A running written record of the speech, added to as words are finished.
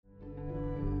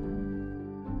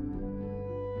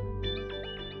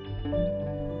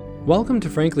Welcome to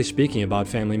Frankly Speaking About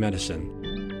Family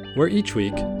Medicine, where each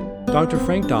week, Dr.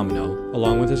 Frank Domino,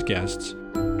 along with his guests,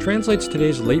 translates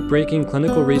today's late-breaking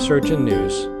clinical research and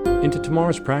news into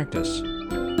tomorrow's practice.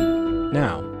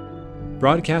 Now,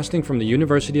 broadcasting from the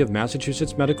University of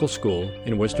Massachusetts Medical School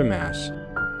in Worcester, Mass.,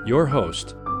 your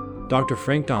host, Dr.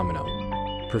 Frank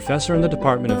Domino, professor in the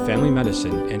Department of Family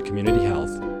Medicine and Community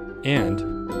Health,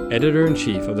 and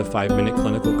editor-in-chief of the 5-Minute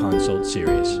Clinical Consult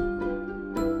series.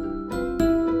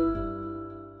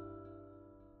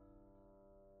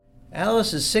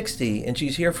 Alice is 60 and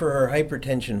she's here for her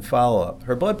hypertension follow-up.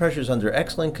 Her blood pressure is under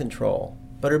excellent control,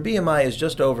 but her BMI is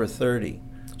just over 30.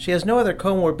 She has no other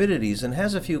comorbidities and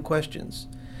has a few questions.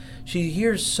 She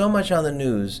hears so much on the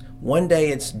news. One day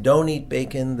it's don't eat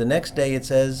bacon, the next day it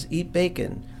says eat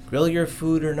bacon, grill your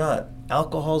food or not.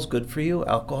 Alcohol's good for you,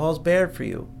 alcohol's bad for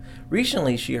you.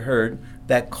 Recently she heard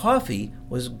that coffee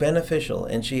was beneficial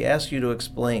and she asked you to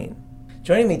explain.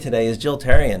 Joining me today is Jill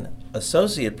Therrien,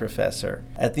 Associate Professor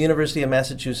at the University of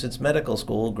Massachusetts Medical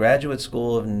School, Graduate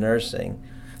School of Nursing,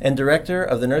 and Director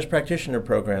of the Nurse Practitioner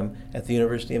Program at the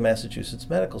University of Massachusetts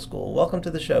Medical School. Welcome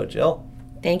to the show, Jill.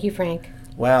 Thank you, Frank.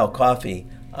 Wow, coffee.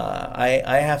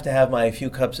 I have to have my few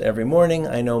cups every morning.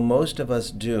 I know most of us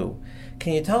do.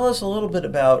 Can you tell us a little bit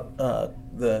about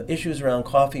the issues around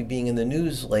coffee being in the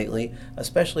news lately,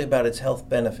 especially about its health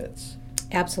benefits?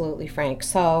 Absolutely, Frank.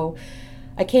 So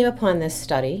I came upon this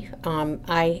study.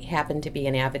 I happen to be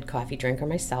an avid coffee drinker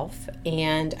myself,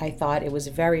 and I thought it was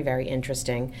very, very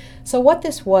interesting. So what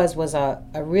this was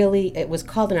it was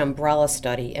called an umbrella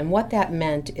study, and what that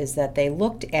meant is that they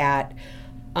looked at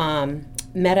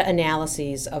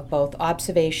meta-analyses of both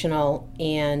observational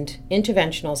and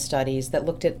interventional studies that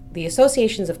looked at the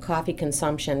associations of coffee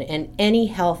consumption and any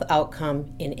health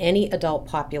outcome in any adult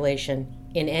population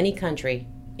in any country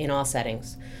in all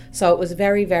settings. So it was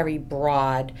very, very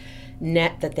broad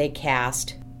net that they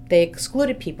cast. They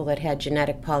excluded people that had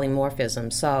genetic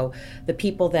polymorphism. So the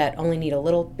people that only need a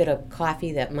little bit of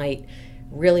coffee that might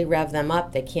really rev them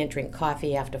up, they can't drink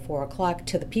coffee after 4 o'clock,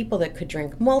 to the people that could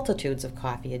drink multitudes of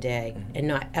coffee a day and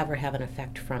not ever have an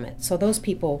effect from it. So those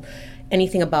people,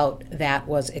 anything about that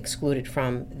was excluded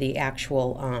from the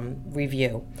actual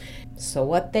review. So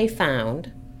what they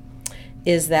found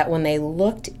is that when they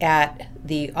looked at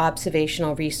the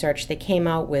observational research, they came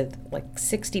out with like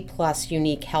 60 plus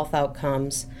unique health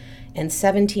outcomes and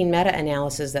 17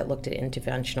 meta-analyses that looked at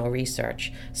interventional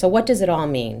research. So what does it all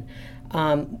mean?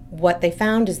 What they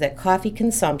found is that coffee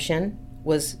consumption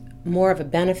was more of a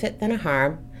benefit than a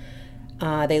harm.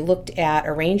 They looked at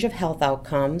a range of health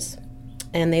outcomes,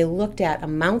 and they looked at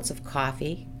amounts of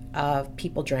coffee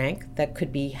people drank that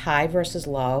could be high versus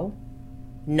low,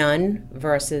 none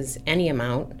versus any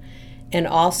amount, and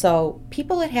also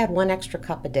people that had 1 extra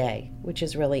cup a day, which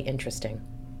is really interesting.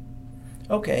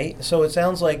 Okay, so it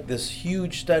sounds like this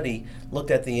huge study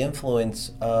looked at the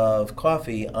influence of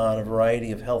coffee on a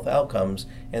variety of health outcomes,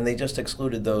 and they just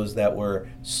excluded those that were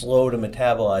slow to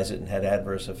metabolize it and had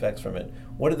adverse effects from it.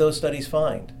 What did those studies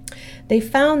find? They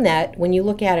found that when you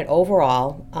look at it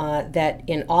overall, that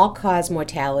in all-cause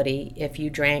mortality, if you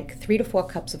drank 3 to 4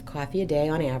 cups of coffee a day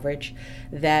on average,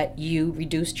 that you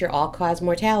reduced your all-cause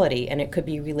mortality, and it could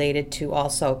be related to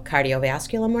also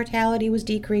cardiovascular mortality was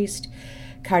decreased,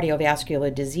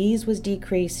 cardiovascular disease was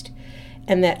decreased,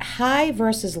 and that high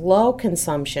versus low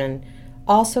consumption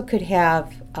also could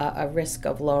have a risk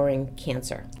of lowering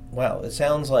cancer. Wow, it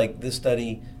sounds like this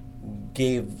study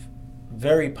gave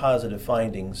very positive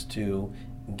findings to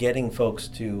getting folks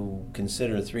to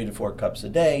consider 3 to 4 cups a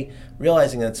day,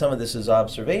 realizing that some of this is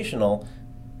observational.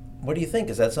 What do you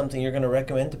think? Is that something you're going to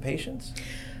recommend to patients?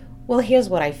 Well, here's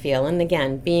what I feel. And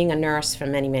again, being a nurse for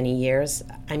many, many years,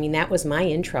 I mean, that was my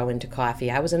intro into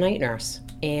coffee. I was a night nurse.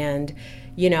 And,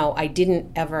 I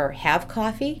didn't ever have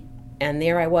coffee. And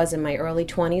there I was in my early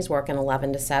 20s working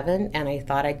 11 to 7, and I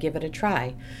thought I'd give it a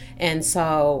try. And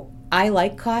so I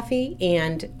like coffee,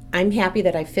 and I'm happy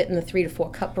that I fit in the 3 to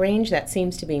 4 cup range. That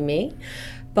seems to be me.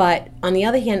 But on the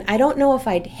other hand, I don't know if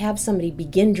I'd have somebody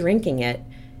begin drinking it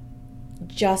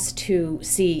just to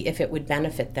see if it would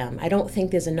benefit them. I don't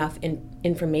think there's enough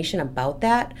information about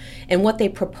that. And what they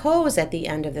propose at the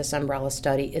end of this umbrella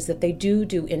study is that they do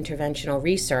interventional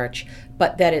research,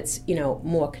 but that it's,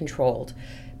 more controlled.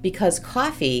 Because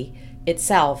coffee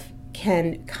itself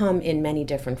can come in many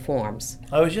different forms.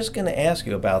 I was just going to ask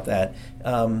you about that.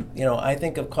 I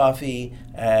think of coffee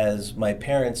as my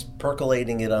parents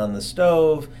percolating it on the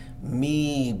stove,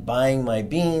 me buying my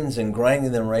beans and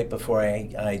grinding them right before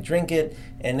I drink it,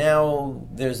 and now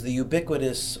there's the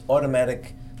ubiquitous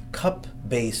automatic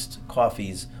cup-based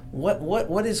coffees.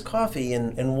 What is coffee,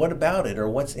 and what about it, or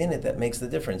what's in it that makes the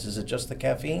difference? Is it just the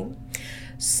caffeine?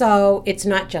 So it's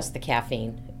not just the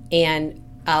caffeine. And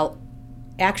I'll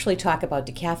actually talk about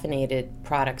decaffeinated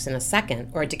products in a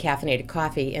second, or decaffeinated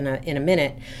coffee in a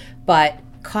minute. But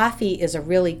coffee is a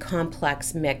really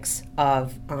complex mix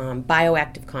of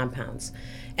bioactive compounds.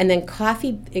 And then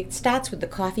coffee, it starts with the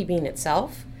coffee bean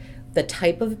itself, the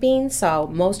type of bean. So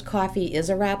most coffee is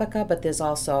Arabica, but there's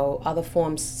also other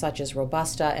forms such as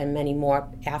Robusta and many more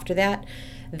after that.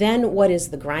 Then what is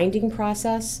the grinding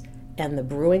process and the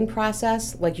brewing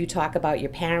process? Like you talk about your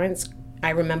parents, I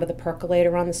remember the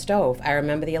percolator on the stove. I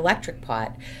remember the electric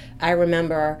pot. I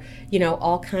remember,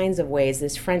 all kinds of ways.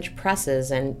 There's French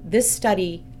presses, and this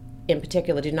study in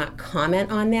particular did not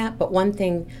comment on that, but one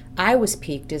thing I was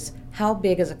piqued is how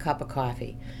big is a cup of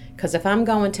coffee? Because if I'm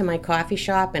going to my coffee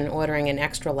shop and ordering an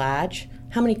extra large,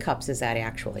 how many cups is that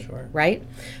actually, Sure. Right?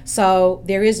 So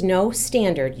there is no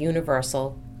standard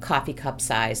universal coffee cup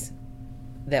size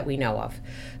that we know of.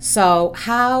 So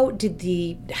how did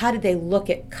they look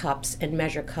at cups and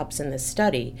measure cups in this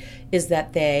study is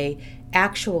that they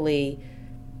actually,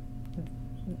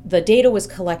 the data was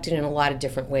collected in a lot of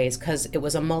different ways because it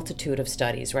was a multitude of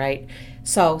studies, right?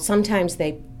 So sometimes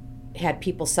they had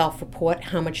people self-report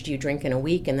how much do you drink in a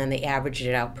week, and then they averaged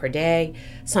it out per day.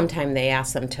 Sometimes they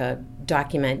asked them to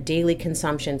document daily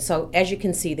consumption. So as you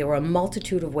can see, there were a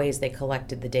multitude of ways they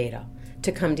collected the data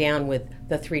to come down with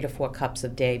the 3 to 4 cups a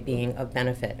day being of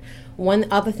benefit. One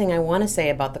other thing I want to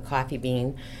say about the coffee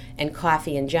bean and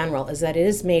coffee in general is that it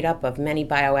is made up of many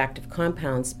bioactive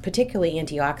compounds, particularly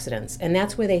antioxidants, and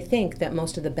that's where they think that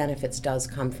most of the benefits does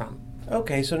come from.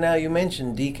 Okay, so now you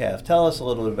mentioned decaf. Tell us a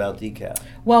little bit about decaf.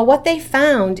 Well, what they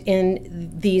found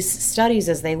in these studies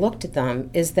as they looked at them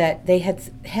is that they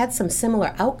had some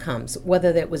similar outcomes,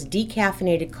 whether that was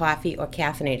decaffeinated coffee or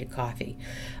caffeinated coffee.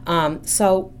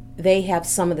 So they have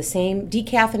some of the same,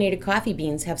 decaffeinated coffee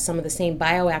beans have some of the same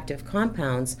bioactive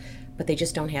compounds, but they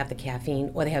just don't have the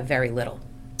caffeine, or they have very little.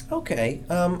 Okay,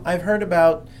 I've heard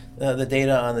about the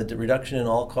data on the reduction in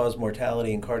all-cause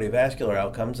mortality and cardiovascular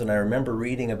outcomes, and I remember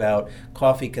reading about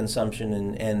coffee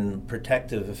consumption and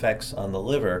protective effects on the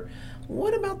liver.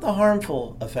 What about the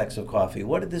harmful effects of coffee?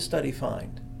 What did this study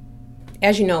find?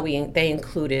 As you know, they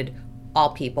included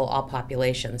all people, all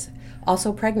populations,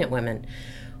 also pregnant women.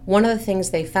 One of the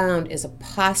things they found is a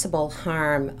possible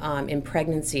harm in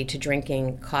pregnancy to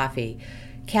drinking coffee.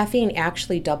 Caffeine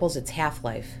actually doubles its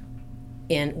half-life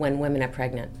when women are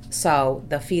pregnant. So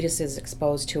the fetus is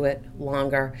exposed to it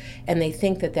longer, and they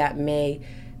think that may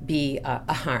be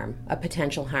a harm, a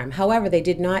potential harm. However, they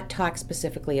did not talk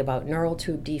specifically about neural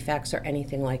tube defects or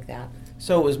anything like that.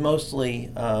 So it was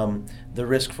mostly the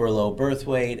risk for low birth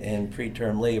weight and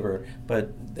preterm labor,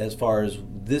 but as far as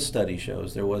this study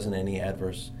shows, there wasn't any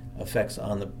adverse effects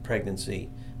on the pregnancy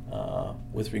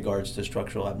with regards to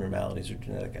structural abnormalities or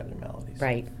genetic abnormalities.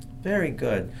 Right. Very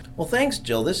good. Well, thanks,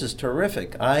 Jill. This is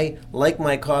terrific. I like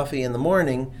my coffee in the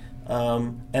morning,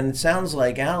 and it sounds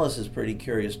like Alice is pretty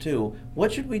curious too.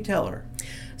 What should we tell her?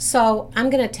 So I'm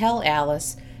going to tell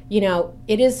Alice,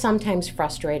 it is sometimes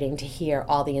frustrating to hear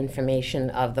all the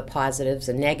information of the positives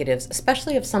and negatives,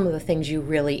 especially of some of the things you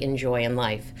really enjoy in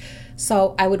life.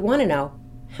 So I would want to know,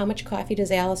 how much coffee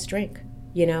does Alice drink?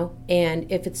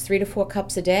 And if it's 3 to 4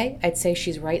 cups a day, I'd say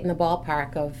she's right in the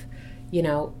ballpark of,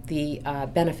 the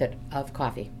benefit of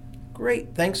coffee.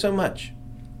 Great. Thanks so much.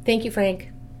 Thank you,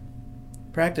 Frank.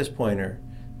 Practice pointer.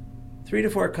 3 to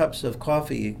 4 cups of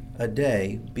coffee a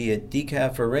day, be it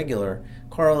decaf or regular,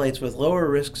 correlates with lower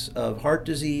risks of heart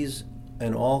disease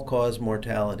and all-cause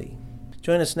mortality.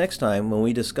 Join us next time when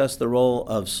we discuss the role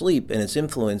of sleep and its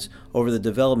influence over the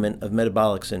development of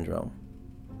metabolic syndrome.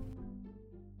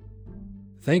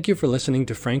 Thank you for listening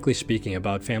to Frankly Speaking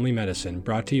About Family Medicine,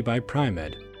 brought to you by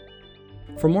Pri-Med.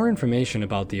 For more information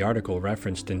about the article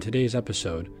referenced in today's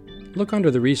episode, look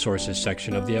under the Resources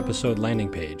section of the episode landing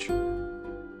page.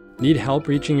 Need help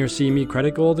reaching your CME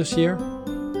credit goal this year?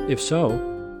 If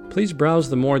so, please browse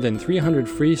the more than 300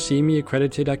 free CME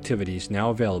accredited activities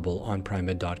now available on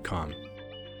Pri-Med.com.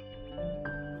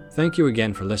 Thank you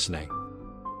again for listening.